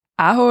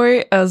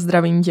Ahoj,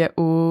 zdravím tě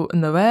u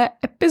nové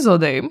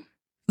epizody.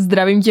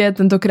 Zdravím tě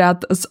tentokrát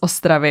z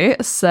Ostravy,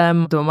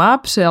 jsem doma,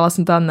 přijela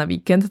jsem tam na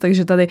víkend,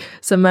 takže tady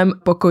jsem v mém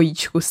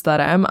pokojíčku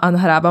starém a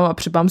nahrávám a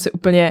připám si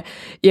úplně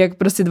jak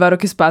prostě 2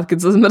 roky zpátky,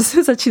 co jsem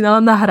prostě začínala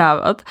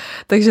nahrávat,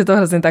 takže to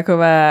hrozně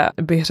takové,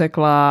 bych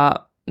řekla,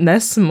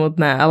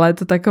 nesmutné, ale je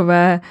to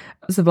takové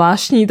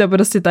zvláštní to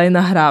prostě tady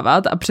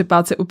nahrávat a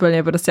připát si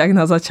úplně prostě jak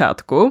na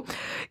začátku.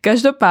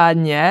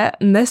 Každopádně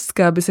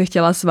dneska by se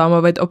chtěla s vámi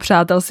mluvit o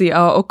přátelství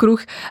a o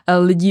okruh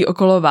lidí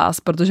okolo vás,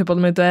 protože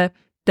podle mě to je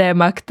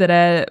téma,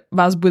 které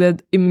vás bude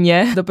i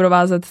mě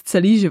doprovázet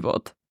celý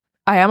život.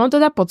 A já mám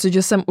teda pocit,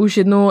 že jsem už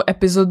jednu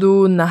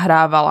epizodu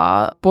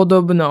nahrávala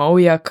podobnou,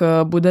 jak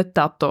bude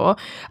tato,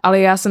 ale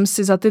já jsem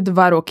si za ty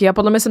 2 roky, a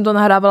podle mě jsem to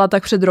nahrávala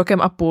tak před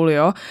 1,5 roku,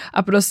 jo,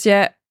 a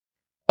prostě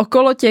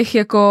okolo těch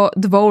jako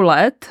 2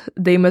 let,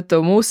 dejme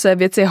tomu, se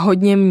věci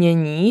hodně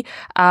mění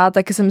a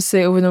taky jsem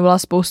si uvědomovala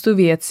spoustu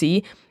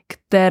věcí,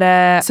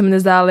 které se mi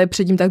nezdály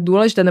předtím tak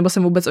důležité, nebo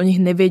jsem vůbec o nich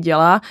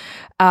nevěděla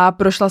a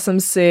prošla jsem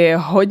si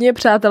hodně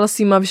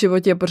přátelstvíma v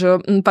životě, protože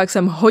pak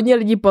jsem hodně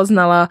lidí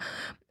poznala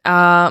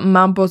a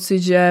mám pocit,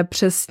 že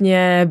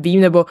přesně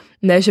vím, nebo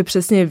ne, že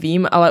přesně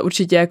vím, ale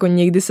určitě jako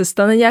někdy se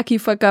stane nějaký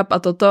fuck up a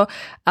toto,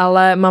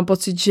 ale mám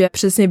pocit, že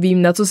přesně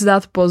vím, na co si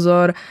dát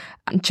pozor,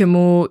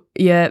 čemu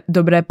je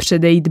dobré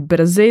předejít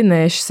brzy,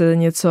 než se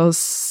něco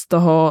z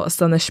toho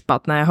stane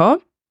špatného.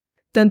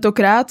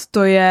 Tentokrát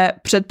to je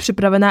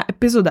předpřipravená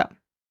epizoda,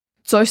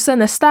 což se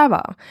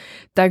nestává.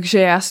 Takže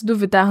já si jdu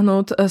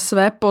vytáhnout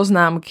své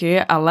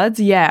poznámky a let's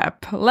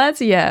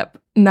yap.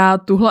 Na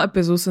tuhle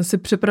epizodu jsem si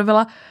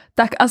připravila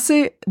tak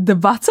asi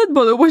 20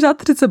 bodů, možná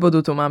 30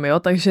 bodů tu mám, jo,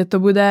 takže to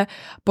bude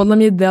podle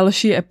mě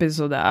delší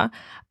epizoda,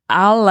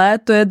 ale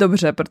to je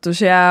dobře,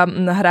 protože já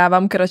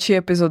nahrávám kratší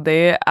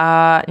epizody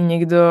a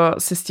někdo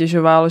si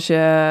stěžoval,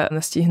 že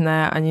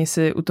nestihne ani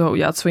si u toho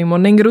udělat svůj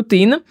morning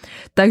routine,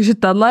 takže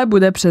tahle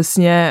bude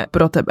přesně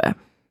pro tebe.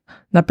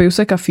 Napiju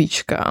se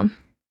kafíčka.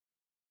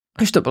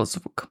 Už to byl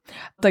zvuk.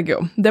 Tak jo,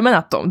 jdeme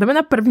na to. Jdeme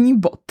na první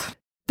bod.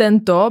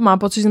 Tento, mám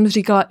pocit, že jsem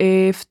říkala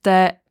i v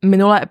té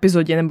minulé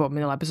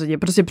epizodě,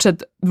 prostě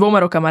před 2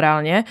 rokama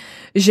reálně,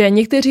 že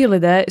někteří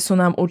lidé jsou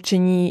nám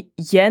určení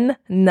jen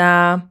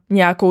na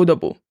nějakou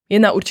dobu.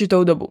 Jen na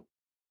určitou dobu.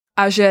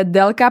 A že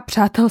délka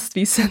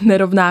přátelství se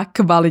nerovná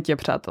kvalitě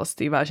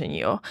přátelství, vážení,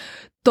 jo.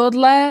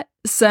 Tohle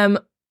jsem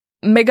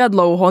mega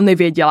dlouho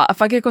nevěděla a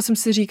fakt jako jsem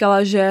si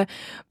říkala, že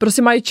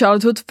prostě my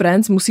childhood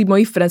friends musí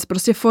moji friends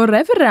prostě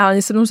forever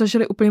reálně se mnou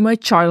zažili úplně moje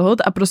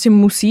childhood a prostě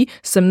musí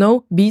se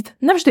mnou být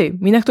navždy,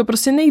 jinak to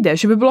prostě nejde,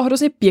 že by bylo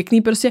hrozně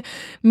pěkný prostě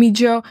mít,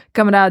 jo,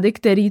 kamarády,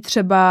 který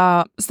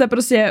třeba jste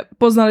prostě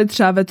poznali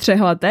třeba ve 3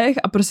 letech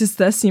a prostě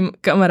jste s ním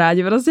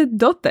kamarádi prostě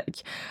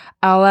doteď.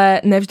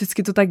 Ale ne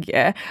vždycky to tak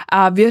je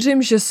a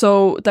věřím, že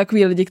jsou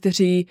takový lidi,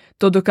 kteří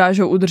to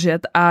dokážou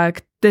udržet a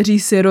kteří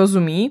si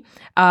rozumí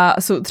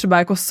a jsou třeba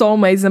jako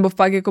soulmates nebo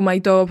fakt jako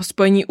mají to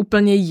spojení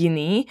úplně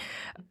jiný,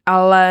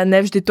 ale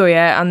ne vždy to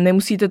je a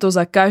nemusíte to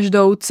za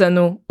každou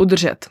cenu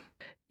udržet.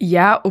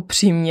 Já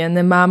upřímně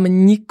nemám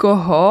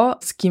nikoho,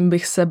 s kým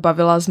bych se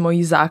bavila z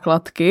mojí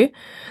základky,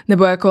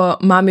 nebo jako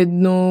mám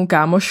jednu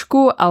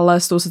kámošku, ale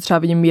s tou se třeba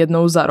vidím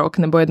jednou za rok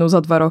nebo jednou za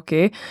 2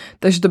 roky,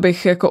 takže to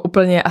bych jako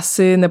úplně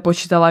asi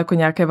nepočítala jako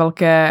nějaké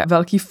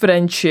velký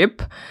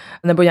friendship,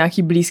 nebo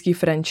nějaký blízký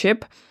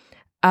friendship,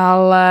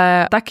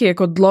 ale taky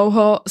jako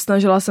dlouho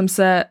snažila jsem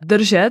se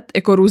držet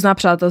jako různá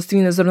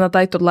přátelství, nezrovna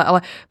tady tohle,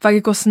 ale fakt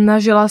jako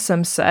snažila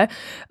jsem se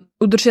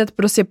udržet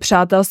prostě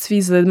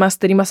přátelství s lidma, s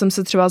kterýma jsem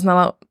se třeba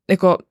znala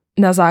jako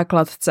na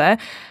základce,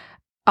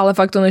 ale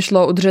fakt to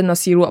nešlo udržet na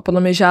sílu a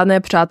podle mě žádné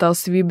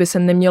přátelství by se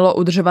nemělo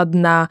udržovat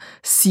na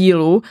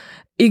sílu,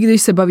 i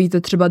když se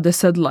bavíte třeba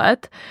 10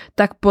 let,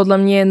 tak podle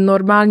mě je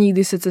normální,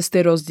 když se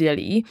cesty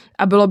rozdělí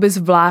a bylo by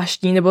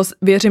zvláštní, nebo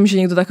věřím, že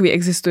někdo takový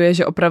existuje,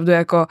 že opravdu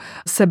jako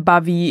se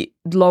baví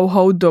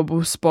dlouhou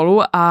dobu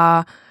spolu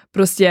a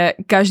prostě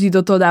každý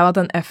do toho dává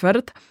ten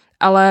effort,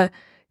 ale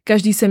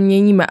každý se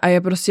měníme a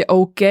je prostě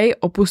OK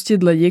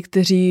opustit lidi,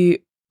 kteří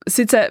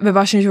sice ve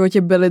vašem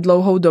životě byli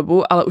dlouhou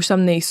dobu, ale už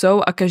tam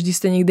nejsou a každý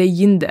jste někde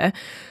jinde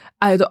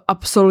a je to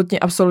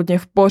absolutně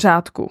v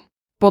pořádku.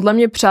 Podle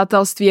mě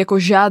přátelství jako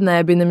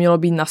žádné by nemělo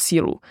být na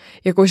sílu.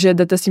 Jakože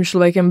jdete s tím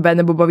člověkem ven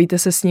nebo bavíte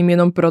se s ním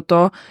jenom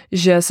proto,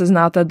 že se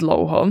znáte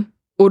dlouho.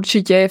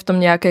 Určitě je v tom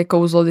nějaké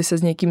kouzlo, když se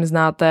s někým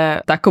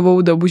znáte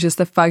takovou dobu, že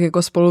jste fakt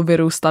jako spolu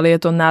vyrůstali, je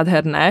to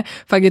nádherné,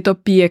 fakt je to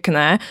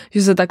pěkné,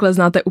 že se takhle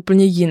znáte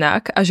úplně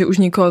jinak a že už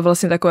nikoho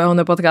vlastně takového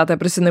nepotkáte,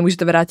 prostě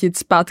nemůžete vrátit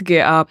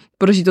zpátky a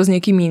prožít to s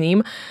někým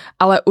jiným,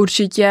 ale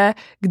určitě,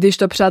 když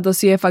to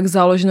přátelství je fakt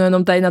založeno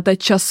jenom tady na té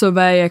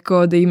časové,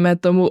 jako dejme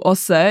tomu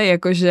ose,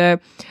 jakože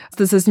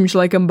jste se s tím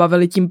člověkem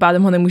bavili, tím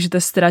pádem ho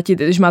nemůžete ztratit,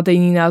 když máte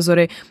jiný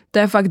názory, to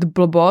je fakt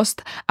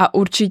blbost a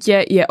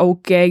určitě je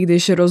OK,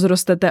 když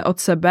rozrostete od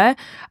sebe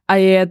a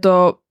je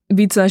to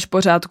více než v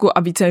pořádku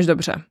a více než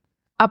dobře.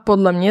 A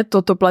podle mě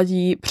toto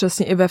platí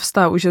přesně i ve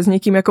vztahu, že s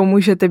někým jako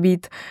můžete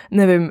být,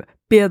 nevím,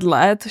 5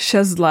 let,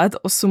 6 let,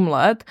 8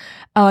 let,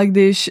 ale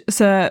když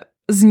se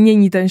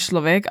změní ten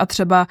člověk a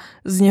třeba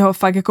z něho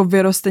fakt jako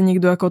vyroste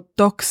někdo jako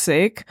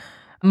toxic,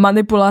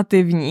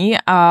 manipulativní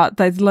a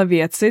tadyhle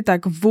věci,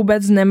 tak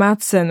vůbec nemá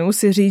cenu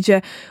si říct,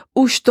 že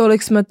už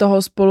tolik jsme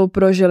toho spolu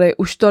prožili,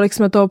 už tolik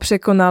jsme toho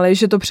překonali,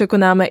 že to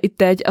překonáme i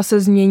teď a se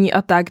změní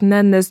a tak.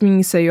 Ne,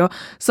 nezmění se, jo.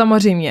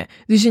 Samozřejmě,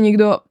 když je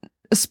někdo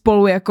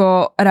spolu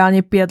jako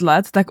reálně 5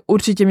 let, tak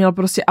určitě měl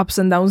prostě ups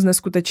and downs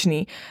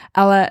neskutečný,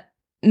 ale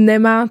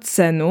nemá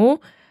cenu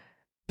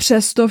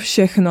přesto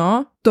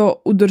všechno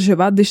to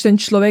udržovat, když ten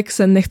člověk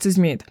se nechce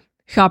změnit.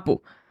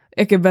 Chápu,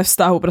 jak je ve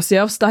vztahu, prostě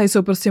jo, vztahy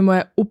jsou prostě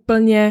moje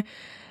úplně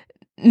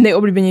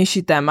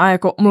nejoblíbenější téma,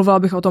 jako mluvila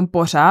bych o tom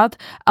pořád,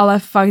 ale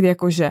fakt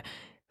jakože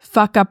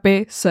fuck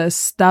upy se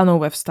stanou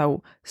ve vztahu,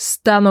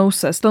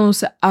 stanou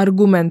se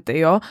argumenty,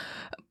 jo,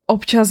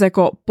 občas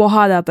jako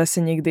pohádáte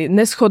se někdy,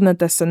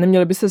 neshodnete se,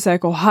 neměli byste se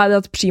jako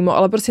hádat přímo,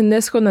 ale prostě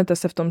neshodnete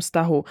se v tom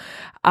vztahu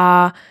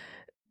a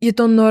je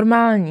to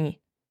normální.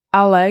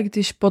 Ale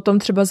když potom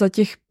třeba za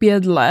těch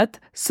 5 let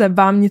se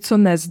vám něco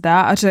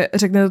nezdá a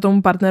řeknete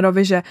tomu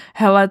partnerovi, že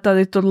hele,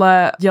 tady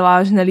tohle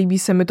děláš, nelíbí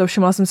se mi to,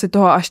 všimla jsem si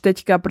toho až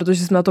teďka,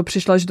 protože jsem na to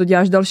přišla, že to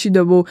děláš další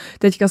dobu,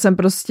 teďka jsem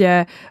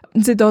prostě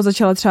si toho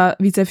začala třeba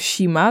více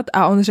všímat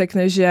a on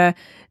řekne, že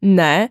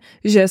ne,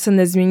 že se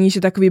nezmění,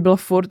 že takový byl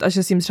furt a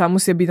že s tím třeba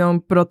musí být jenom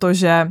proto,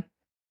 že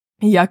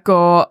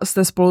jako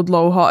jste spolu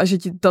dlouho a že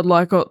ti tohle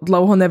jako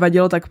dlouho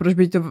nevadilo, tak proč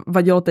by ti to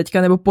vadilo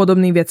teďka, nebo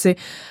podobné věci.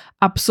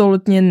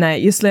 Absolutně ne.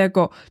 Jestli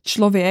jako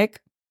člověk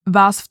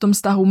vás v tom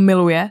vztahu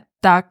miluje,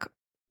 tak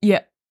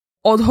je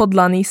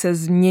odhodlaný se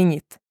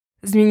změnit.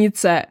 Změnit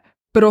se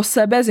pro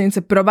sebe, změnit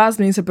se pro vás,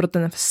 změnit se pro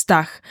ten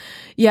vztah.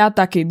 Já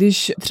taky,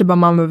 když třeba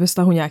máme ve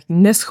vztahu nějaký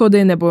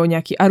neschody nebo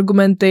nějaký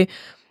argumenty,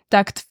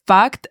 tak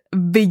fakt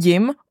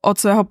vidím od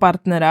svého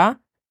partnera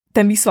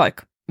ten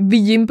výsledek.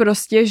 Vidím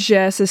prostě,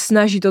 že se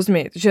snaží to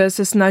změnit, že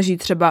se snaží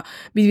třeba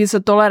být více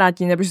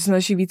tolerantní nebo že se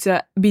snaží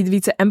být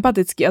více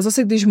empatický a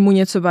zase když mu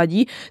něco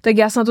vadí, tak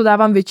já se na to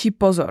dávám větší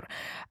pozor.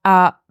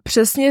 A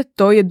přesně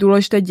to je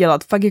důležité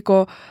dělat, fakt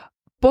jako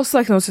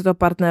poslechnout si to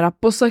partnera,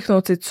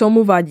 poslechnout si, co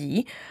mu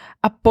vadí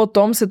a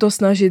potom se to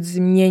snažit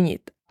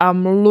změnit a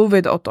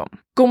mluvit o tom.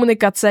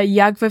 Komunikace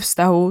jak ve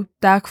vztahu,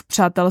 tak v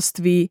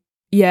přátelství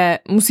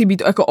musí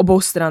být jako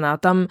oboustranná.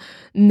 Tam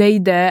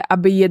nejde,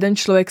 aby jeden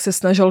člověk se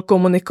snažil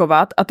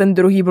komunikovat a ten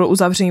druhý byl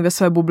uzavřený ve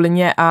své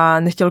bublině a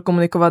nechtěl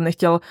komunikovat,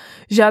 nechtěl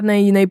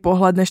žádný jiný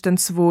pohled než ten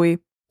svůj.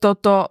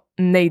 Toto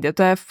nejde.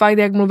 To je fakt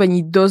jak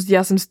mluvení dost.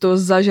 Já jsem si to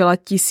zažila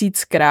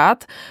 1000krát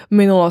v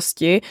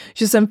minulosti,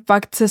 že jsem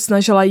fakt se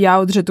snažila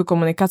já udržet tu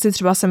komunikaci.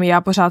 Třeba jsem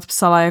já pořád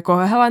psala jako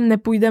hele,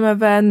 nepůjdeme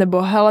ven,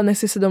 nebo hele,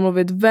 nechci se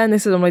domluvit ven,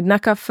 nechci se domluvit na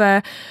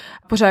kafe.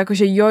 Pořád jako,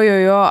 že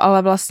jo,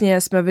 ale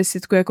vlastně jsme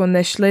vysvětku jako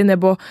nešli,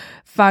 nebo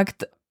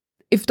fakt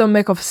i v tom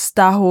jako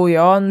vztahu,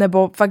 jo,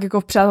 nebo fakt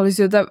jako v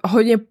přátelství, to je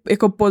hodně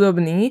jako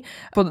podobný,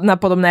 na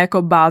podobné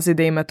jako bázi,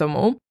 dejme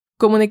tomu.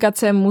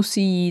 Komunikace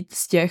musí jít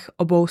z těch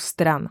obou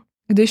stran.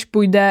 Když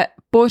půjde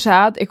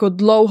pořád jako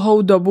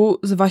dlouhou dobu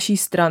z vaší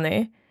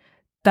strany,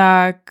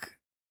 tak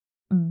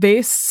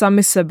vy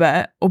sami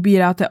sebe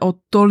obíráte o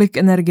tolik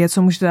energie,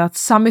 co můžete dát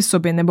sami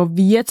sobě, nebo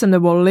věcem,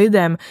 nebo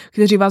lidem,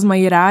 kteří vás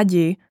mají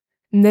rádi.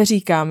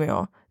 Neříkám,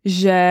 jo,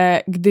 že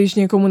když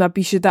někomu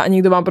napíšete a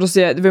někdo vám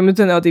prostě 2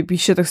 minuty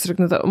neodepíše, tak si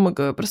řeknete, oh my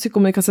God, prostě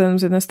komunikace jenom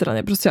z jedné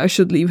strany, prostě I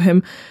should leave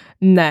him.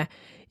 Ne.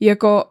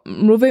 Jako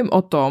mluvím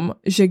o tom,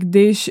 že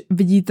když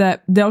vidíte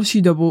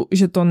delší dobu,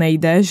 že to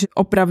nejde, že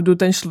opravdu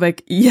ten člověk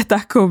je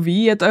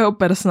takový, je to jeho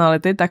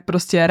personality, tak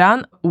prostě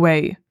run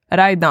away.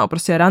 Right now,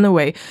 prostě run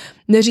away.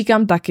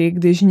 Neříkám taky,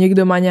 když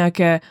někdo má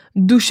nějaké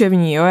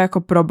duševní, jo,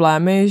 jako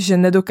problémy, že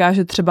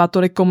nedokáže třeba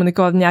tolik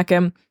komunikovat v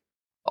nějakém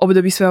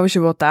období svého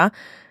života,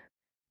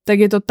 tak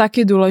je to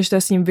taky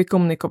důležité s ním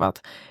vykomunikovat.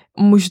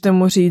 Můžete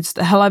mu říct,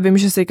 hele, vím,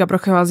 že se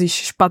procházíš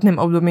špatným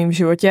obdobím v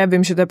životě,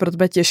 vím, že to je pro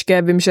tebe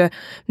těžké, vím, že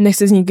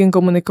nechci s nikým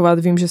komunikovat,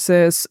 vím, že jsi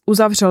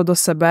uzavřel do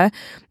sebe,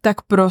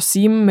 tak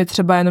prosím, mi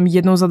třeba jenom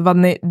jednou za 2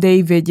 dny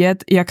dej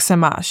vědět, jak se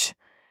máš.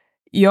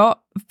 Jo,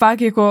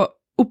 fakt jako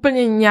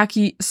úplně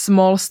nějaký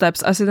small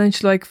steps, asi ten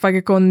člověk fakt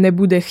jako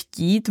nebude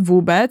chtít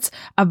vůbec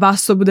a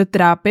vás to bude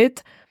trápit,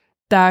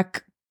 tak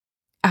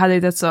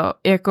hádejte co,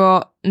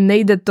 jako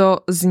nejde to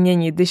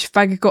změnit. Když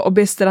fakt jako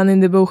obě strany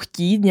nebudou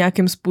chtít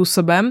nějakým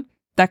způsobem,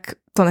 tak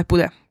to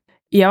nepůjde.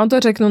 Já vám to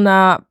řeknu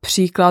na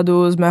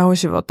příkladu z mého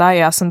života.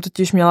 Já jsem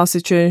totiž měla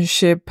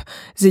situationship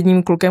s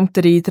jedním klukem,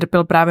 který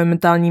trpěl právě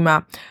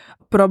mentálníma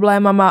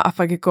problémama a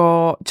fakt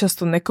jako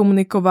často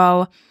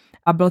nekomunikoval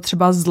a byl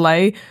třeba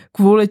zlej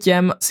kvůli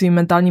těm svým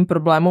mentálním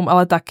problémům,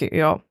 ale taky,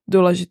 jo,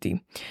 důležitý.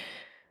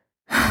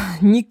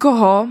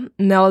 Nikoho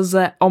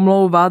nelze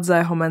omlouvat za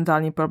jeho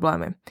mentální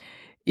problémy.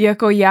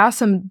 Jako já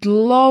jsem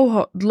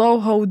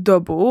dlouhou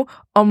dobu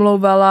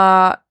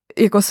omlouvala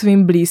jako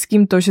svým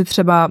blízkým to, že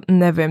třeba,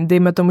 nevím,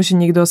 dejme tomu, že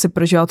někdo si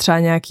prožíval třeba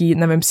nějaký,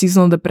 nevím,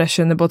 seasonal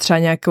depression nebo třeba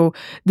nějakou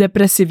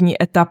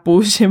depresivní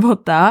etapu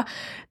života,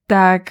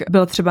 tak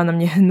byl třeba na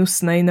mě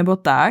hnusnej nebo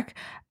tak,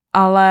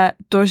 ale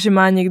to, že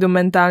má někdo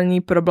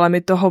mentální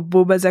problémy, toho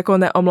vůbec jako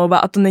neomlouvá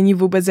a to není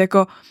vůbec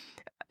jako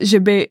že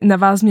by na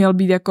vás měl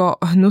být jako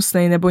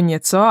hnusnej nebo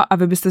něco a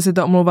vy byste si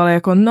to omlouvali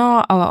jako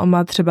no, ale on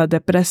má třeba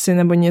depresi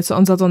nebo něco,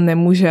 on za to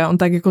nemůže, on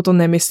tak jako to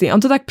nemyslí. On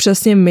to tak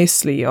přesně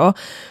myslí, jo.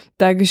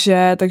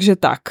 Takže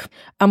tak.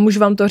 A můžu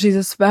vám to říct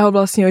ze svého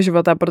vlastního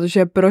života,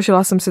 protože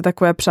prožila jsem si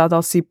takové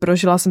přátelství,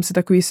 prožila jsem si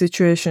takový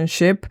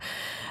situationship.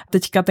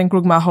 Teďka ten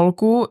kluk má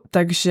holku,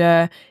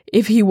 takže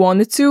if he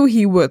wanted to,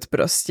 he would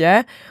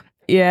prostě.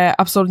 Je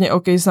absolutně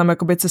OK, že se nám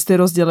jakoby cesty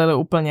rozdělily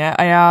úplně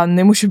a já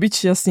nemůžu být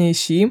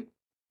šťastnější,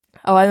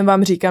 ale jen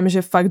vám říkám,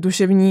 že fakt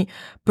duševní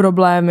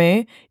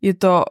problémy, je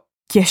to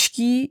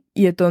těžký,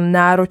 je to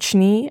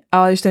náročný,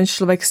 ale když ten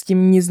člověk s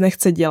tím nic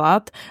nechce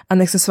dělat a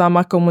nechce s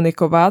váma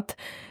komunikovat,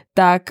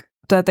 tak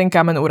to je ten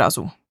kámen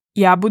úrazu.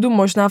 Já budu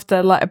možná v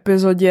téhle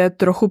epizodě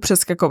trochu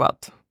přeskakovat,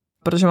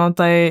 protože mám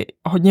tady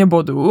hodně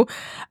bodů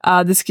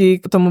a vždycky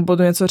k tomu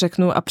bodu něco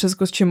řeknu a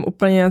přeskočím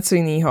úplně něco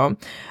jiného.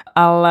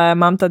 Ale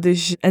mám tady,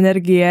 že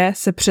energie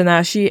se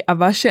přenáší a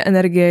vaše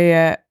energie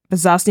je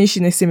vzácnější,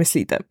 než si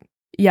myslíte.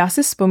 Já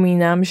si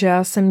vzpomínám, že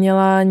já jsem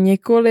měla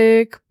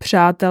několik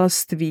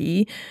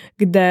přátelství,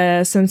 kde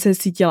jsem se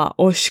cítila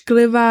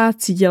ošklivá,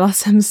 cítila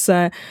jsem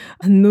se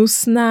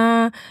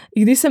hnusná,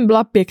 i když jsem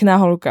byla pěkná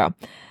holka.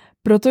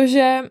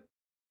 Protože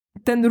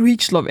ten druhý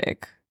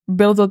člověk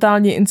byl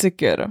totálně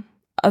insecure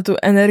a tu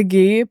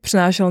energii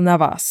přenášel na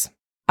vás.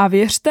 A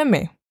věřte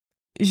mi,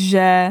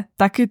 že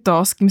taky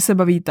to, s kým se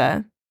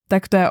bavíte,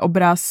 tak to je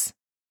obraz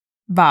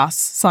vás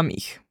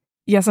samých.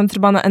 Já jsem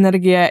třeba na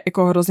energie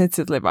jako hrozně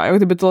citlivá. Jo?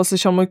 Kdyby tohle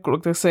slyšel můj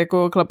kluk, tak se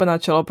jako klepe na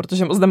čelo,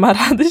 protože moc nemá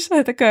rád, když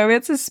takové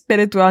věci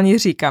spirituální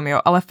říkám, jo.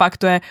 Ale fakt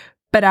to je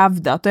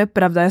pravda.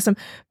 Já jsem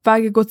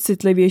fakt jako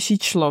citlivější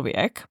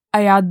člověk a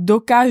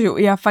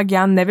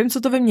já nevím,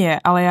 co to ve mně je,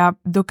 ale já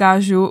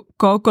dokážu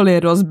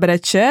kohokoliv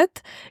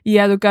rozbrečet,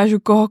 já dokážu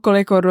kohokoliv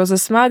jako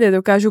rozesmát, já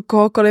dokážu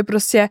kohokoliv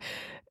prostě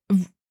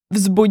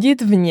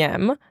vzbudit v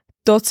něm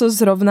to, co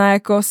zrovna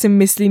jako si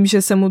myslím,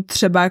 že se mu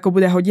třeba jako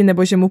bude hodit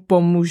nebo že mu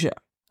pomůže.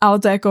 Ale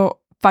to je jako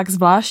fakt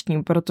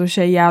zvláštní,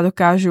 protože já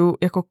dokážu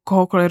jako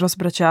kohokoliv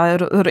rozbrečet,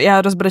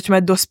 já rozbrečím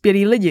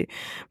dospělí lidi.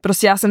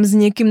 Prostě já jsem s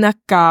někým na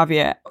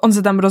kávě, on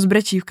se tam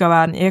rozbrečí v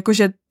kavárně,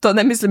 jakože to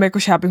nemyslím, jako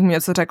že já bych mu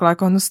něco řekla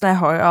jako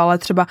hnusného, jo, ale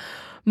třeba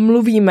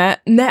mluvíme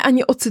ne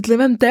ani o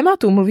citlivém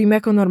tématu, mluvíme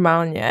jako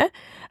normálně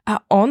a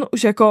on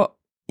už jako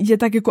je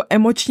tak jako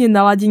emočně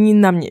naladění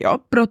na mě, jo,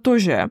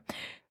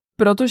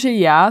 protože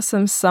já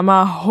jsem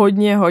sama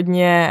hodně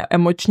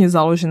emočně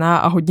založená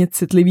a hodně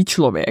citlivý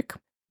člověk,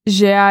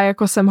 že já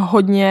jako jsem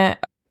hodně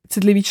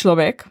citlivý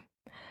člověk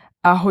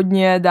a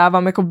hodně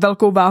dávám jako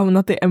velkou váhu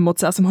na ty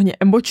emoce a jsem hodně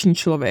emoční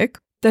člověk,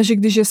 takže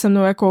když je se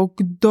mnou jako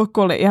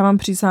kdokoliv, já vám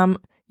přísám,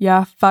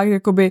 já fakt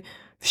jakoby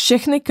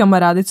všechny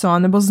kamarády, co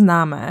mám nebo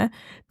známé,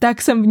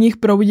 tak jsem v nich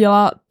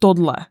probudila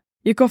tohle.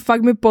 Jako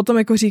fakt mi potom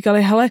jako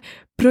říkali, hele,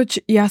 proč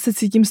já se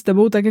cítím s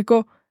tebou tak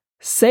jako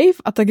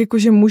safe a tak jako,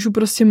 že můžu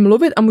prostě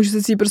mluvit a můžu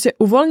se cítit prostě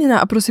uvolněná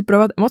a prostě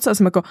projevovat emoce a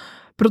jsem jako,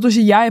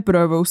 protože já je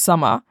projevuju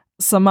sama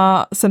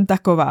jsem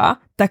taková,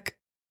 tak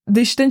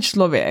když ten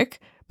člověk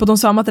potom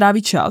s váma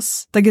tráví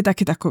čas, tak je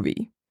taky takový.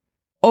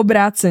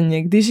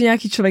 Obráceně, když je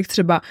nějaký člověk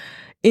třeba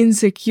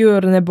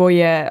insecure nebo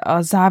je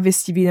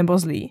závistivý nebo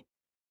zlý,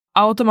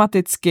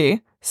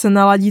 automaticky se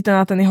naladíte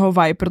na ten jeho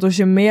vibe,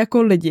 protože my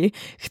jako lidi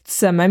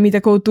chceme mít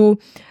takovou tu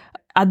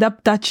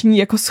adaptační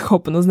jako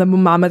schopnost, nebo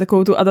máme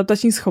takovou tu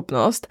adaptační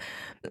schopnost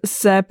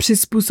se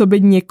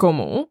přizpůsobit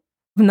někomu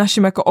v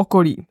našem jako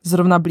okolí,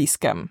 zrovna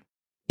blízkém.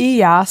 I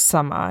já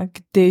sama,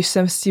 když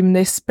jsem s tím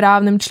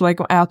nesprávným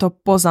člověkem, a já to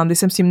poznám, když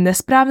jsem s tím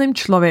nesprávným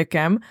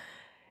člověkem,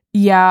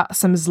 já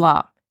jsem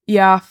zlá.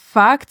 Já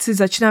fakt si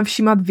začínám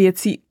všímat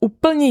věcí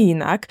úplně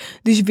jinak,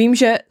 když vím,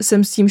 že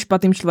jsem s tím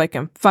špatným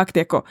člověkem. Fakt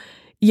jako,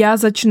 já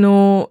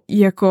začnu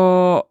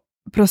jako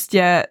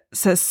prostě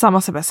se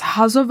sama sebe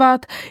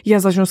shazovat, já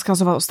začnu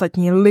shazovat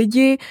ostatní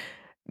lidi,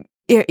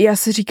 já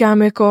si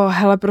říkám jako,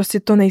 hele, prostě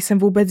to nejsem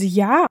vůbec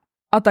já.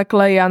 A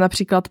takhle já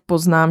například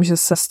poznám, že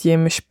se s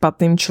tím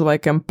špatným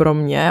člověkem pro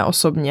mě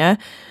osobně,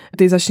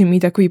 ty začnu mít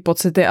takový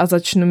pocity a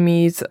začnu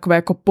mít takové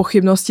jako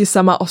pochybnosti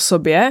sama o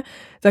sobě,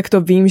 tak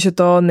to vím, že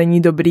to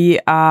není dobrý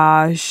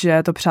a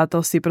že to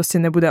přátelství prostě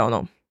nebude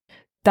ono.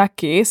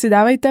 Taky si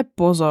dávejte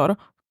pozor,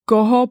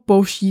 koho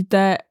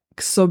pouštíte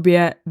k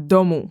sobě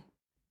domů.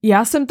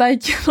 Já jsem tady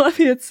těmhle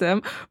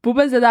věcem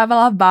vůbec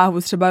nedávala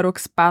váhu třeba rok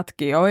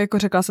zpátky, jo, jako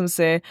řekla jsem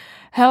si,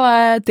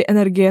 hele, ty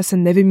energie se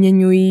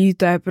nevyměňují,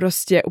 to je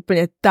prostě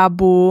úplně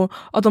tabu,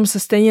 o tom se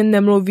stejně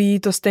nemluví,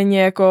 to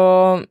stejně jako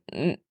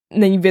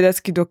není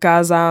vědecky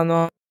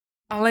dokázáno.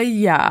 Ale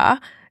já,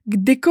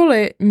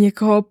 kdykoliv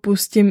někoho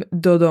pustím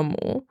do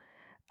domu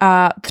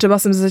a třeba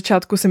jsem ze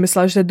začátku si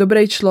myslela, že je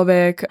dobrý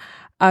člověk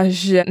a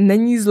že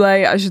není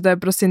zlej a že to je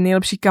prostě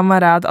nejlepší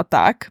kamarád a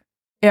tak,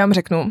 já vám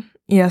řeknu,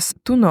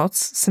 tu noc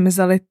se mi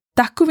vzali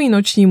takový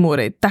noční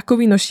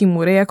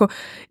můry, jako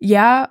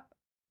já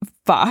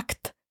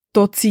fakt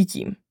to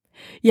cítím.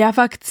 Já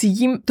fakt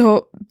cítím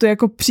to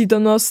jako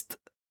přítomnost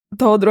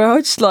toho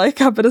druhého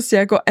člověka prostě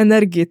jako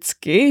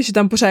energicky, že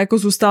tam pořád jako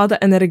zůstala ta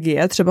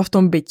energie třeba v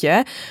tom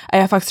bytě a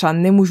já fakt třeba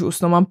nemůžu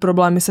usnout, mám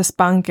problémy se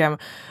spánkem.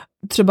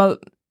 Třeba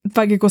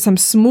fakt jako jsem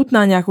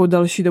smutná nějakou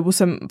další dobu,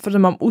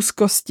 mám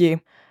úzkosti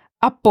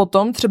a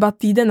potom třeba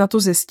týden na to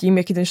zjistím,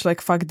 jaký ten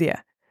člověk fakt je.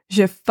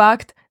 Že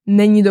fakt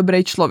není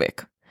dobrý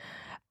člověk.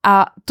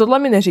 A tohle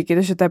mi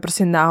neříkejte, že to je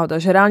prostě náhoda,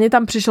 že reálně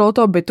tam přišlo do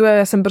toho bytu a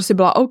já jsem prostě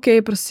byla OK,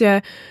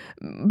 prostě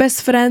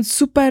best friend,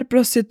 super,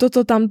 prostě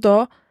toto,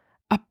 tamto.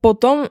 A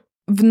potom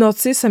v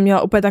noci jsem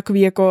měla úplně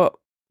takový jako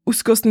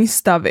úzkostní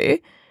stavy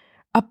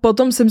a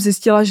potom jsem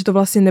zjistila, že to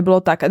vlastně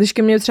nebylo tak. A když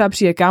ke mně třeba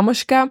přijde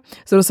kámoška,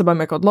 kterou se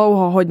bavím jako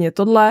dlouho, hodně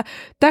tohle,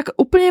 tak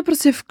úplně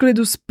prostě v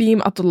klidu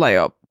spím a tohle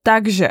jo.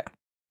 Takže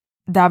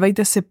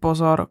dávejte si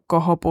pozor,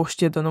 koho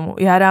pouštět do domu.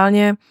 Já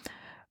reálně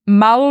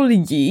málo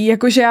lidí,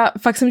 jakože já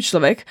fakt jsem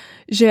člověk,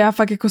 že já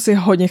fakt jako si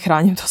hodně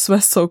chráním to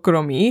své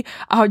soukromí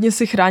a hodně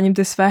si chráním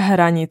ty své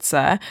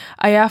hranice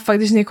a já fakt,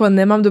 když někoho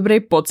nemám dobrý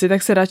pocit,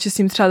 tak se radši s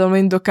ním třeba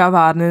domluvím do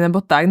kavárny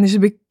nebo tak, než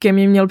by ke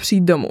mně měl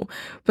přijít domů.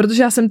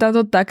 Protože já jsem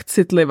tato tak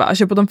citlivá,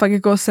 že potom fakt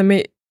jako se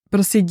mi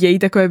prostě dějí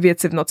takové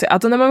věci v noci. A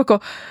to nemám jako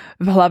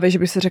v hlavě, že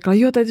bych si řekla,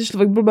 jo, tady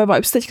člověk blbý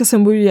vibes, teďka se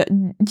mu budu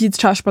dít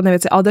třeba špatné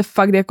věci, ale to je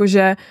fakt jako,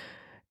 že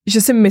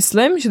si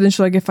myslím, že ten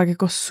člověk je fakt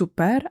jako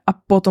super a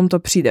potom to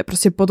přijde.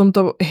 Prostě potom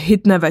to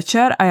hitne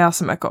večer a já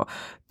jsem jako,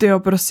 tyjo,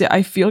 prostě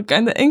I feel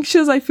kinda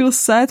anxious, I feel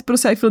sad,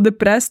 prostě I feel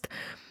depressed.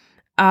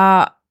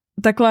 A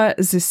takhle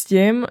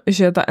zjistím,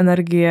 že ta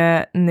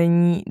energie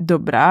není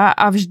dobrá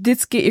a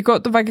vždycky jako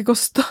to fakt jako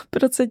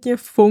 100%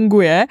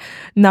 funguje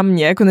na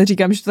mě, jako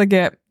neříkám, že to tak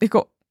je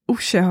jako u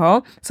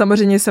všeho.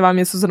 Samozřejmě se vám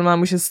něco zrovna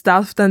může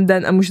stát v ten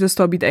den a můžete z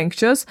toho být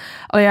anxious,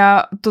 ale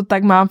já to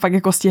tak mám fakt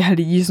jako z těch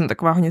lidí, že jsem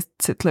taková hodně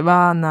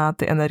citlivá na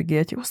ty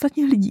energie těch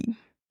ostatních lidí.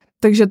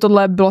 Takže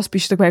tohle bylo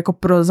spíš takové jako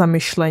pro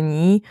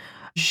zamyšlení,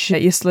 že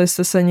jestli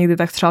jste se někdy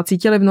tak třeba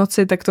cítili v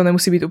noci, tak to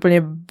nemusí být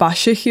úplně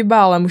vaše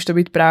chyba, ale může to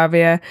být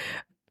právě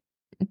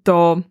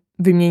to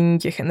vyměnění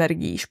těch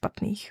energií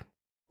špatných.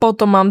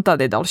 Potom mám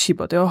tady další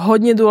bod, jo,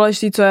 hodně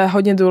důležitý, co je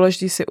hodně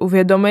důležitý si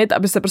uvědomit,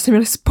 abyste prostě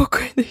měli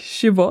spokojený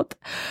život.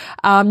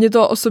 A mě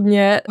to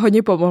osobně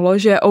hodně pomohlo,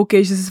 že je OK,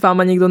 že si s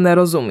váma někdo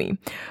nerozumí.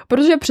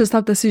 Protože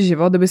představte si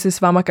život, kdyby si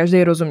s váma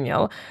každý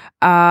rozuměl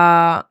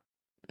a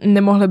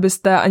nemohli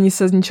byste ani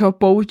se z ničeho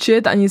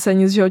poučit, ani se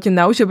nic v životě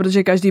naučit,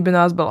 protože každý by na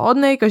vás byl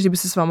hodnej, každý by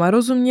si s váma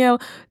rozuměl,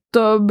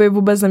 to by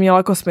vůbec nemělo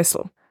jako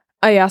smysl.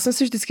 A já jsem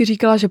si vždycky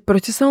říkala, že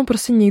proč se mu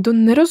prostě někdo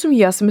nerozumí.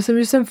 Já si myslím,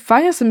 že jsem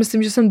fajn, já si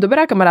myslím, že jsem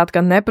dobrá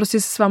kamarádka. Ne,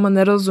 prostě se s váma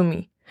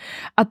nerozumí.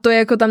 A to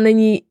jako tam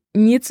není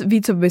nic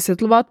víc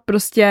vysvětlovat,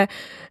 prostě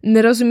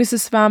nerozumí se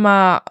s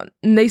váma,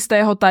 nejste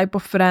jeho type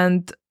of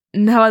friend,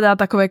 nehledá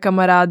takové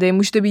kamarády,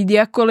 můžete být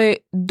jakkoliv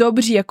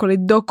dobří, jakkoliv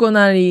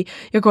dokonalí,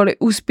 jakkoliv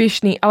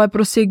úspěšný, ale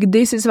prostě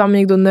když si s vámi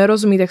někdo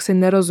nerozumí, tak se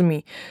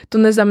nerozumí. To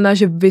neznamená,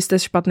 že vy jste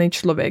špatný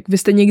člověk, vy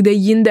jste někde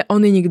jinde,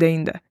 on je někde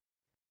jinde.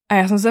 A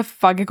já jsem se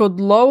fakt jako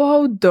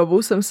dlouhou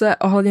dobu jsem se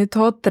ohledně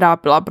toho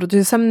trápila,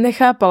 protože jsem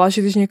nechápala,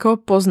 že když někoho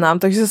poznám,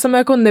 takže se mi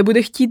jako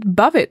nebude chtít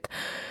bavit.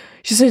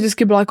 Že jsem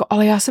vždycky byla jako,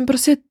 ale já jsem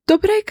prostě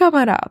dobrý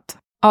kamarád.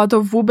 Ale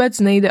to vůbec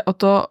nejde o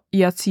to,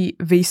 jací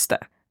vy jste.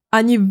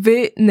 Ani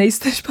vy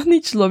nejste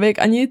špatný člověk,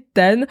 ani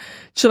ten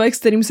člověk, s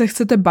kterým se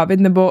chcete bavit,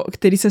 nebo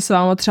který se s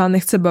váma třeba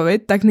nechce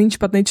bavit, tak není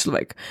špatný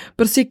člověk.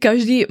 Prostě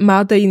každý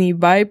máte jiný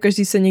vibe,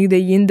 každý se někde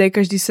jinde,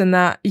 každý se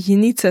na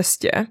jiný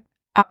cestě.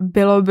 A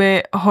bylo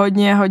by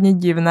hodně, hodně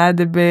divné,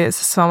 kdyby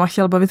se s váma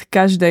chtěl bavit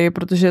každý,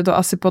 protože to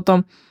asi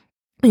potom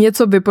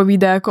něco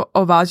vypovídá jako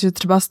o vás, že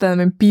třeba jste,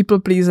 nevím, people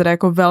pleaser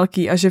jako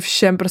velký a že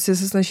všem prostě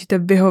se snažíte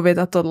vyhovět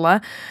a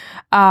tohle.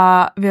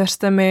 A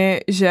věřte mi,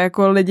 že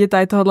jako lidi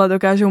tady tohle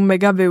dokážou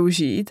mega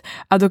využít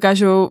a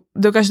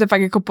dokážete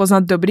fakt jako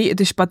poznat dobrý i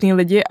ty špatný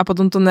lidi a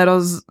potom to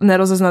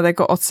nerozeznat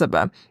jako od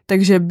sebe.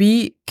 Takže be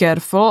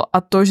careful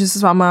a to, že se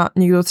s váma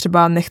někdo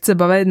třeba nechce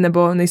bavit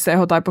nebo nejste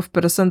jeho type of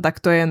person, tak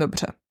to je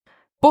dobře.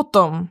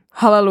 Potom,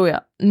 haleluja,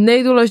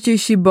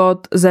 nejdůležitější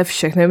bod ze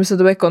všech, nevím, jestli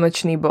to bude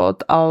konečný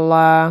bod,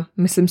 ale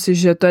myslím si,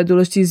 že to je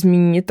důležité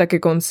zmínit taky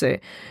konci,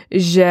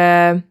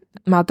 že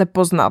máte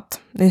poznat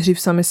nejdřív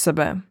sami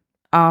sebe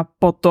a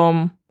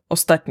potom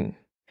ostatní.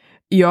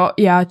 Jo,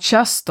 já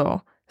často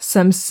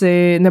jsem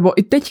si, nebo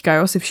i teďka,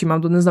 jo, si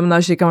všímám, to neznamená,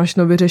 že teďka mám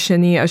všechno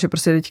vyřešený a že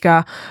prostě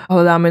teďka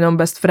hledám jenom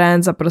best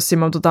friends a prostě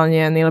mám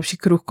totálně nejlepší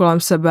kruh kolem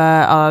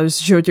sebe a v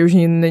životě už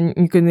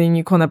nikdy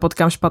nikoho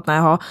nepotkám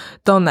špatného.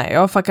 To ne,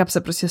 jo, fuck up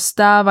se prostě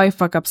stávají,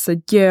 fuck up se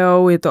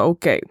dějou, je to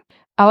OK.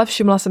 Ale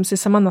všimla jsem si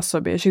sama na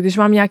sobě, že když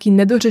mám nějaký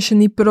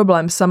nedořešený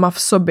problém sama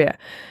v sobě,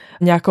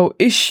 nějakou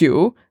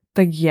issue,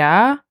 tak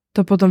já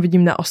to potom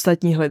vidím na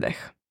ostatních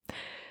lidech.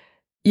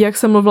 Jak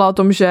jsem mluvila o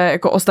tom, že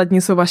jako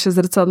ostatní jsou vaše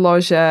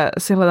zrcadlo, že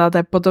si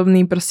hledáte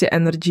podobný prostě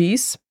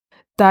energies,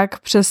 tak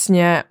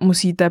přesně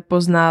musíte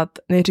poznat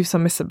nejdřív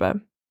sami sebe.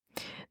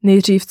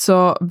 Nejdřív,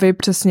 co vy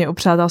přesně od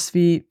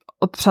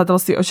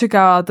přátelství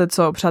očekáváte,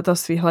 co u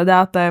přátelství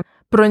hledáte.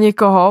 Pro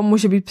někoho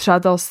může být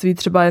přátelství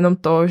třeba jenom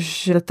to,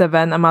 že jdete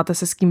ven a máte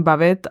se s kým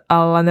bavit,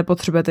 ale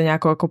nepotřebujete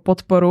nějakou jako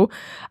podporu.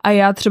 A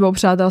já třeba u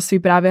přátelství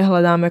právě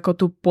hledám jako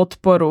tu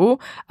podporu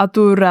a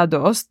tu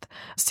radost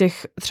z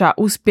těch třeba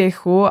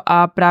úspěchů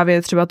a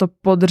právě třeba to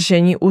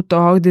podržení u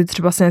toho, kdy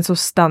třeba se něco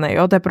stane.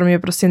 Jo? To je pro mě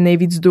prostě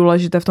nejvíc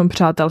důležité v tom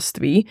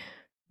přátelství.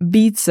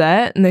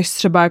 více, než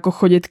třeba jako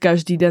chodit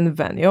každý den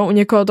ven, jo? U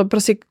někoho to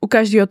prostě, u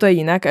každého to je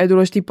jinak a je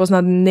důležité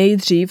poznat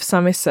nejdřív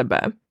sami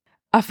sebe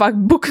a fakt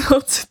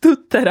booknout si tu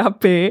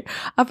terapii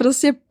a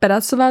prostě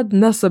pracovat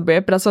na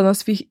sobě, pracovat na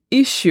svých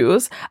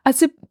issues, ať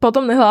si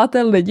potom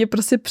nehledáte lidi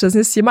prostě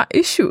přesně s těma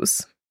issues.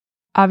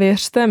 A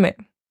věřte mi,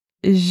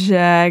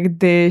 že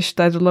když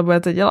tady tohle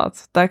budete dělat,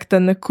 tak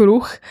ten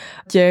kruh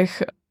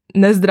těch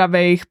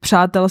nezdravých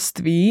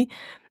přátelství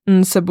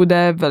se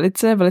bude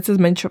velice, velice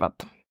zmenšovat.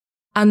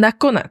 A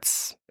nakonec,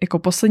 jako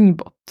poslední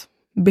bod,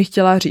 bych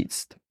chtěla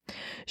říct,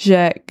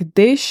 že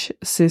když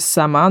jsi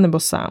sama nebo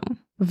sám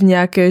v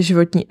nějaké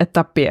životní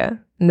etapě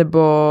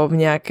nebo v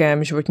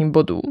nějakém životním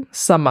bodu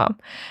sama,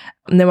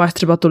 nemáš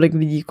třeba tolik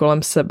lidí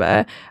kolem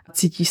sebe,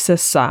 cítíš se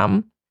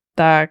sám,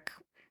 tak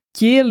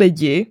ti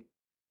lidi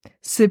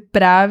si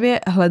právě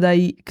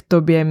hledají k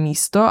tobě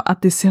místo a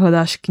ty si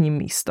hledáš k ním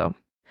místo.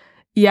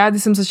 Já,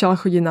 když jsem začala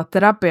chodit na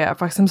terapie a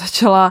pak jsem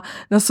začala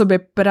na sobě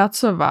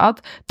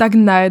pracovat, tak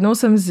najednou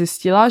jsem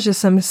zjistila, že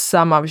jsem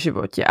sama v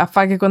životě a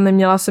fakt jako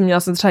měla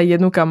jsem třeba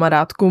jednu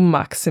kamarádku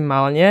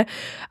maximálně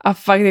a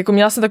fakt jako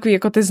měla jsem takový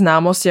jako ty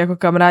známosti, jako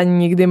kamarádi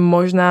někdy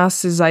možná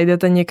si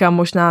zajdete někam,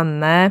 možná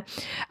ne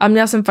a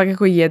měla jsem fakt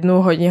jako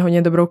jednu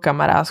hodně dobrou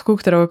kamarádku,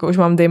 kterou jako už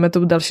mám dejme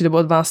tu další dobu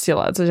od 12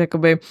 let, což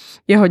jakoby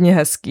je hodně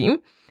hezký.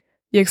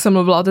 Jak jsem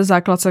mluvila o té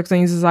základce, tak to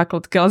není ze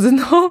základky, ale z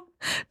jednoho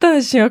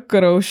tanečního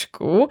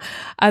kroužku.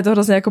 A je to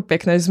hrozně jako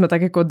pěkné, že jsme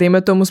tak jako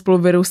dejme tomu spolu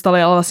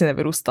vyrůstali, ale vlastně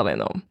nevyrůstali,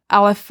 no.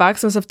 Ale fakt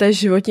jsem se v té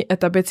životní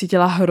etapě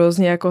cítila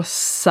hrozně jako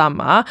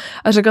sama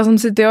a řekla jsem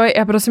si, tyjo,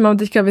 já prostě mám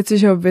teďka věci,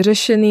 že ho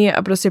vyřešený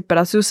a prostě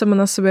pracuju sama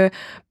na sobě,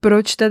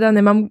 proč teda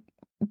nemám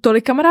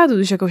tolik kamarádů,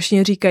 když jako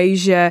všichni říkají,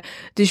 že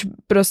když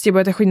prostě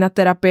budete chodit na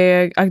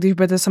terapii a když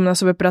budete sama na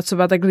sobě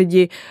pracovat, tak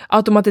lidi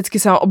automaticky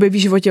se vám objeví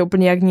v životě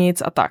úplně jak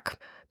nic a tak.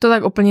 To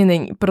tak úplně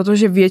není,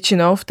 protože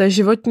většinou v té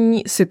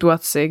životní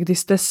situaci, kdy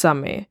jste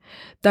sami,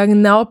 tak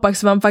naopak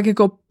se vám fakt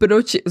jako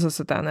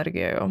zase ta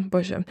energie, jo,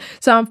 bože,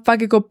 se vám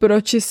fakt jako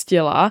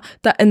pročistila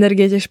ta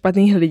energie těch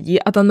špatných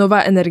lidí a ta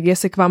nová energie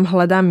se k vám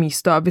hledá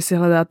místo a vy si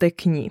hledáte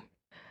k ní.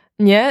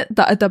 Mně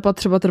ta etapa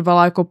třeba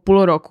trvala jako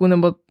půl roku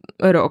nebo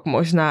rok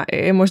možná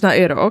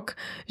i rok,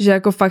 že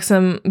jako fakt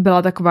jsem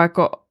byla taková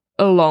jako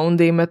alone,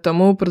 dejme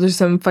tomu, protože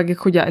jsem fakt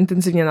jako chodila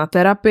intenzivně na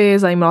terapii,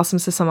 zajímala jsem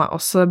se sama o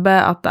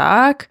sebe a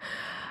tak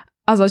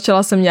a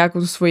začala jsem nějakou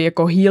tu svoji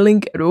jako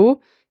healing eru,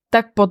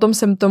 tak potom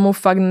jsem tomu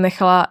fakt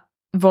nechala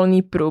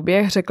volný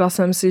průběh, řekla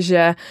jsem si,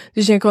 že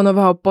když někoho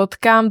nového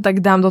potkám, tak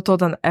dám do toho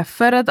ten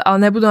effort, ale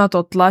nebudu na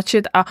to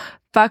tlačit a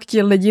fakt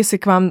ti lidi si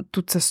k vám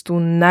tu cestu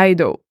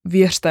najdou,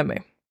 věřte mi.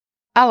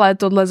 Ale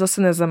tohle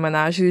zase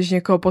neznamená, že když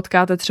někoho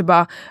potkáte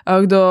třeba,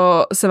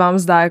 kdo se vám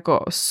zdá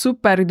jako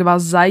super, kdo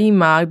vás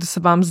zajímá, kdo se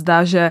vám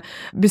zdá, že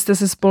byste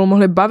se spolu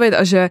mohli bavit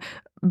a že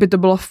by to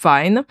bylo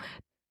fajn,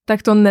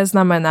 tak to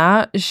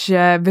neznamená,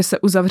 že vy se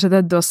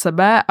uzavřete do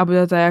sebe a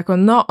budete jako,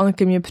 no, on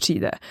ke mně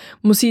přijde.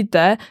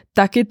 Musíte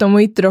taky tomu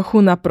jít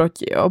trochu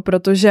naproti, jo,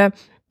 protože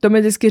to mi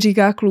vždycky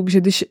říká kluk,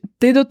 že když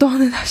ty do toho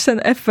nedáš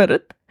ten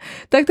effort,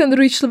 tak ten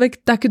druhý člověk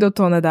taky do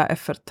toho nedá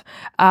effort.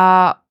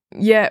 A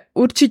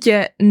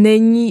určitě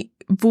není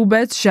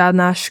vůbec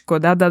žádná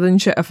škoda dát do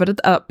něčeho effort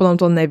a potom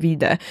to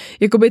nevyjde.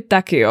 Jakoby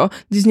taky, jo,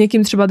 když s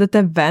někým třeba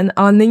jdete ven,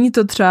 ale není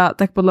to třeba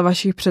tak podle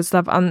vašich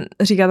představ a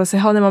říkáte si,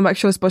 hele, nemáme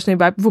actually společný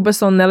vibe, vůbec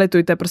to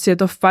nelitujte, prostě je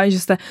to fajn, že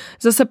jste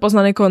zase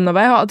poznali někoho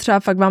nového a třeba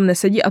fakt vám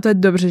nesedí a to je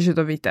dobře, že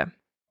to víte.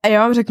 A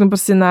já vám řeknu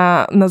prostě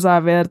na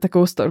závěr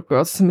takovou storku,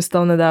 co se mi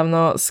stalo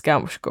nedávno s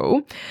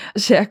kámoškou,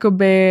 že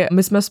jakoby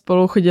my jsme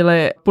spolu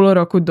chodili půl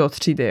roku do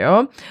třídy,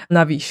 jo,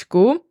 na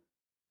výšku.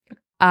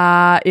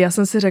 A já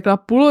jsem si řekla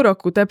půl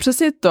roku, to je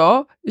přesně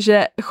to,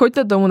 že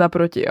choďte tomu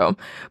naproti, jo.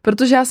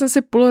 Protože já jsem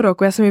si půl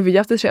roku, já jsem ji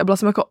viděla v té třídě a byla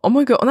jsem jako, oh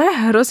my god, ona je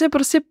hrozně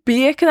prostě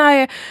pěkná,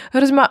 je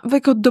hrozně má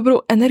jako dobrou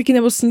energii,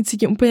 nebo s ní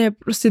cítím úplně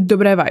prostě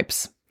dobré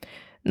vibes.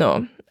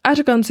 No, a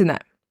řekla jsem si ne.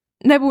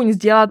 Nebudu nic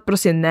dělat,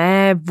 prostě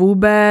ne,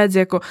 vůbec,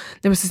 jako,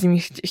 nebo se s ním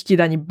chtít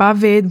ani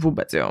bavit,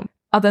 vůbec, jo.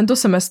 A tento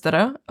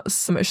semestr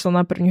jsem šla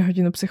na první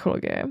hodinu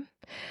psychologie.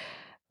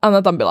 A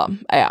ona tam byla.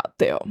 A já,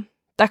 tyjo.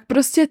 Tak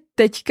prostě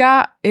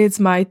teďka it's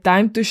my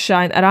time to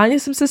shine. A reálně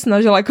jsem se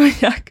snažila jako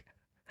nějak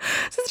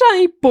se třeba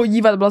na ní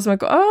podívat. Byla jsem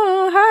jako,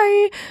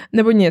 hi,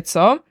 nebo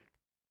něco.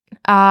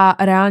 A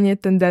reálně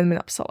ten den mi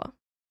napsala.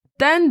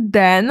 Ten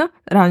den,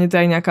 reálně to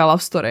je nějaká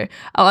love story,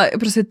 ale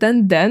prostě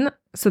ten den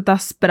se ta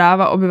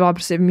zpráva objevila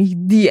prostě v mých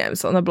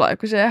DMs. Ona byla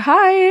jako, že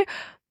hi.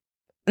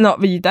 No,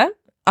 vidíte?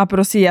 A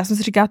prostě já jsem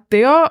si říkala,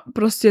 tyjo,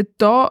 prostě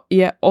to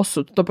je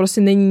osud. To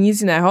prostě není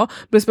nic jiného.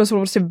 Byli jsme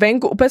spolu prostě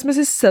venku, úplně jsme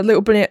si sedli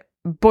úplně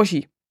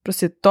boží.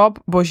 Prostě top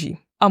boží.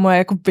 A moje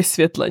jako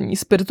vysvětlení,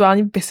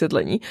 spirituální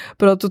vysvětlení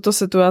pro tuto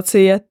situaci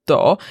je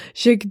to,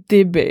 že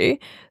kdyby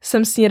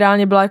jsem s ní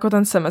reálně byla jako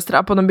ten semestr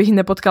a potom bych ji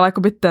nepotkala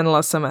jakoby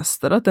tenhle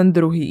semestr, ten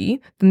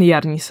druhý, ten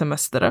jarní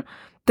semestr,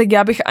 tak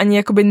já bych ani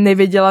jakoby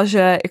nevěděla,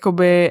 že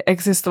jakoby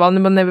existoval,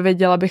 nebo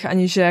nevěděla bych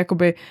ani, že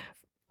jakoby,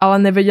 ale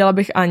nevěděla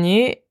bych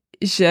ani,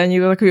 že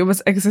někdo takový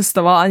vůbec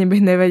existoval, ani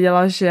bych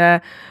nevěděla,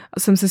 že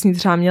jsem se s ní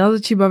třeba měla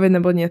začít bavit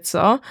nebo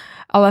něco,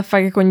 ale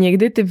fakt jako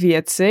někdy ty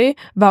věci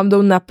vám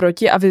jdou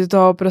naproti a vy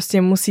to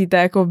prostě musíte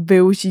jako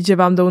využít, že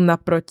vám jdou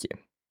naproti.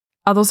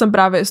 A to jsem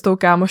právě s tou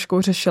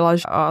kámoškou řešila,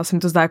 že se mi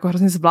to zdá jako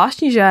hrozně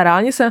zvláštní, že já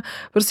reálně jsem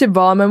prostě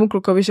volala mému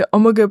klukovi, že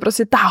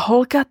prostě ta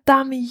holka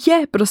tam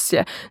je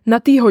prostě. Na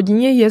té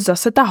hodině je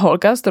zase ta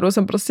holka, s kterou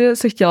jsem prostě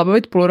se chtěla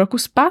bavit půl roku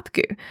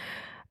zpátky.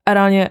 A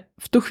reálně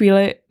v tu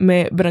chvíli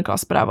mi brnkla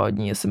zpráva od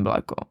ní, já jsem byla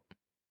jako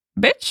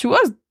bitch,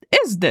 what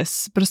is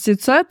this? Prostě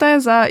co je to je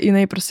za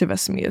jiný prostě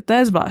vesmír, to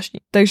je zvláštní.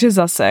 Takže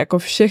zase jako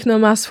všechno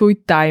má svůj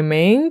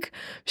timing,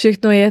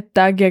 všechno je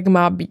tak, jak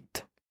má být.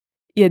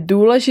 Je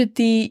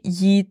důležitý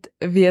jít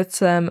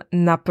věcem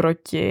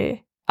naproti,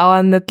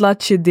 ale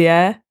netlačit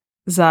je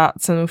za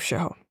cenu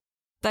všeho.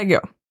 Tak jo,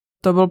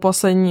 to byl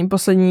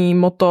poslední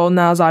motto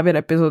na závěr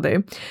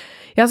epizody.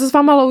 Já se s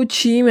váma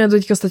loučím, já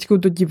teďka s taťkou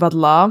do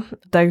divadla,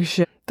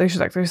 takže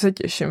se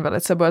těším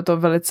velice, bude to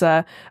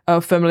velice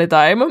family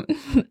time.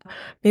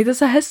 Mějte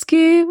se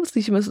hezky,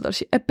 uslyšíme se v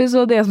další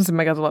epizody, já jsem si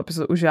mega tohle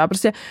epizodu užila,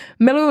 prostě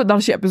miluju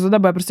další epizoda,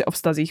 bude prostě o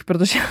vztazích,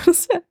 protože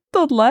prostě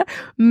tohle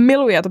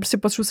miluji, já to prostě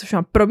potřebuji se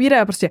všem probírat,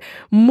 já prostě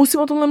musím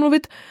o tomhle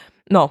mluvit,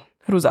 no,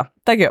 hruza.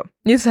 Tak jo,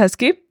 mějte se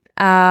hezky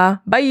a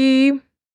bye!